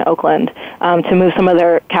members here in Oakland to move some of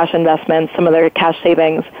their cash investments, some of their cash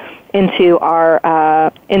savings into our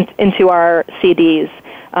CDs.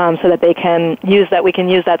 So that they can use that, we can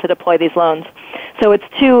use that to deploy these loans. So it's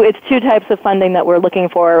two types of funding that we're looking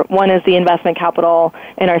for. One is the investment capital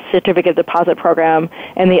in our certificate of deposit program,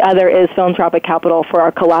 and the other is philanthropic capital for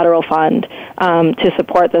our collateral fund to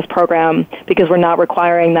support this program, because we're not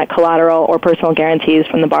requiring that collateral or personal guarantees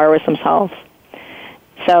from the borrowers themselves.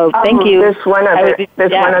 So thank you. There's one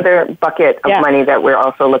other bucket of money that we're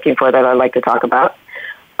also looking for that I'd like to talk about.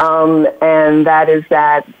 And that is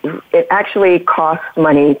that it actually costs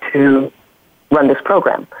money to run this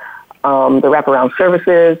program. The wraparound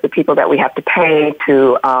services, the people that we have to pay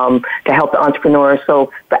to help the entrepreneurs.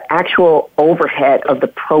 So the actual overhead of the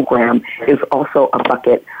program is also a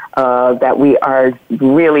bucket that we are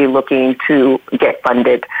really looking to get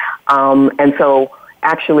funded. And so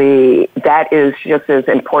actually that is just as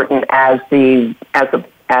important as the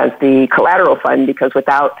collateral fund, because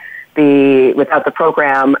without the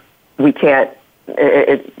program, we can't,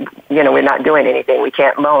 we're not doing anything. We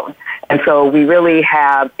can't loan. And so we really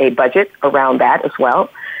have a budget around that as well.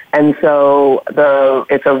 And so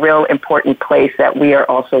it's a real important place that we are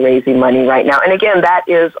also raising money right now. And again, that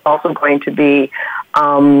is also going to be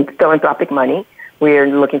philanthropic money. We're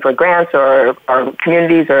looking for grants or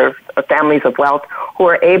communities or families of wealth who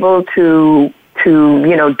are able to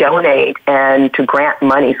donate and to grant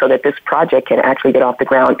money so that this project can actually get off the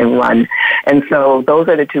ground and run. And so those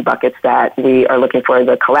are the two buckets that we are looking for,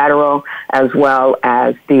 the collateral as well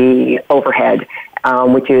as the overhead,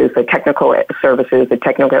 which is the technical services, the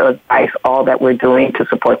technical advice, all that we're doing to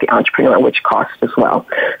support the entrepreneur, which costs as well.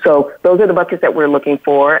 So those are the buckets that we're looking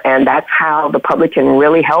for, and that's how the public can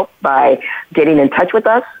really help, by getting in touch with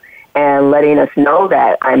us and letting us know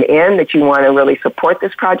that I'm in, that you want to really support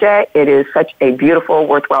this project. It is such a beautiful,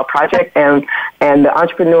 worthwhile project, and the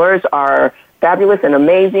entrepreneurs are fabulous and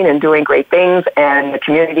amazing and doing great things. And the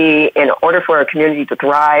community, in order for a community to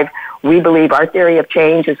thrive, we believe our theory of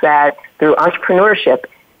change is that through entrepreneurship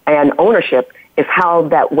and ownership is how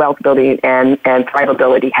that wealth building and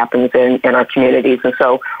thrivability happens in our communities. And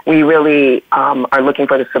so we really are looking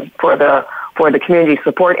for the community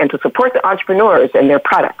support and to support the entrepreneurs and their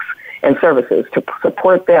products and services, to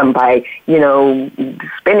support them by,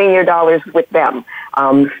 spending your dollars with them.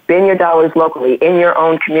 Spend your dollars locally in your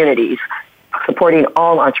own communities, supporting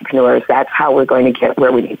all entrepreneurs. That's how we're going to get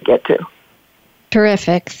where we need to get to.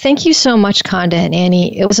 Terrific. Thank you so much, Konda and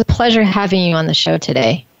Annie. It was a pleasure having you on the show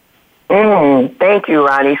today. Thank you,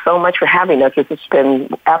 Ronnie, so much for having us. It's been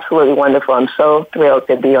absolutely wonderful. I'm so thrilled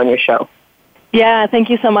to be on your show. Yeah, thank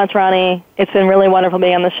you so much, Ronnie. It's been really wonderful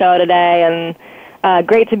being on the show today, and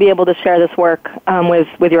great to be able to share this work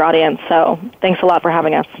with your audience. So thanks a lot for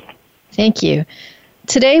having us. Thank you.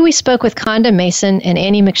 Today we spoke with Konda Mason and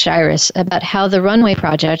Annie McShiras about how the Runway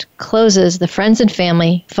Project closes the friends and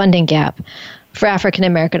family funding gap for African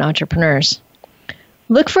American entrepreneurs.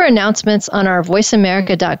 Look for announcements on our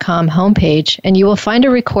voiceamerica.com homepage, and you will find a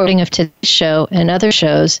recording of today's show and other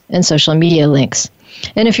shows and social media links.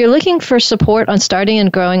 And if you're looking for support on starting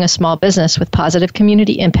and growing a small business with positive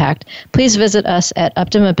community impact, please visit us at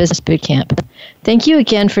Uptima Business Bootcamp. Thank you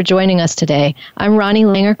again for joining us today. I'm Ronnie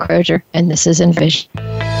Langer-Croger, and this is Envision.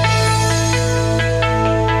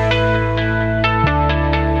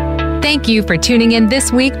 Thank you for tuning in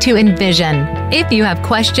this week to Envision. If you have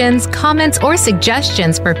questions, comments, or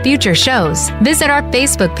suggestions for future shows, visit our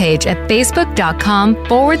Facebook page at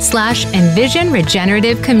facebook.com/Envision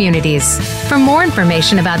Regenerative Communities. For more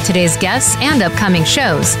information about today's guests and upcoming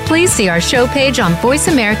shows, please see our show page on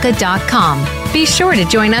voiceamerica.com. Be sure to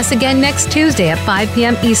join us again next Tuesday at 5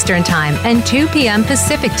 p.m. Eastern Time and 2 p.m.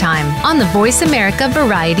 Pacific Time on the Voice America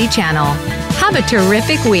Variety Channel. Have a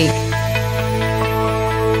terrific week.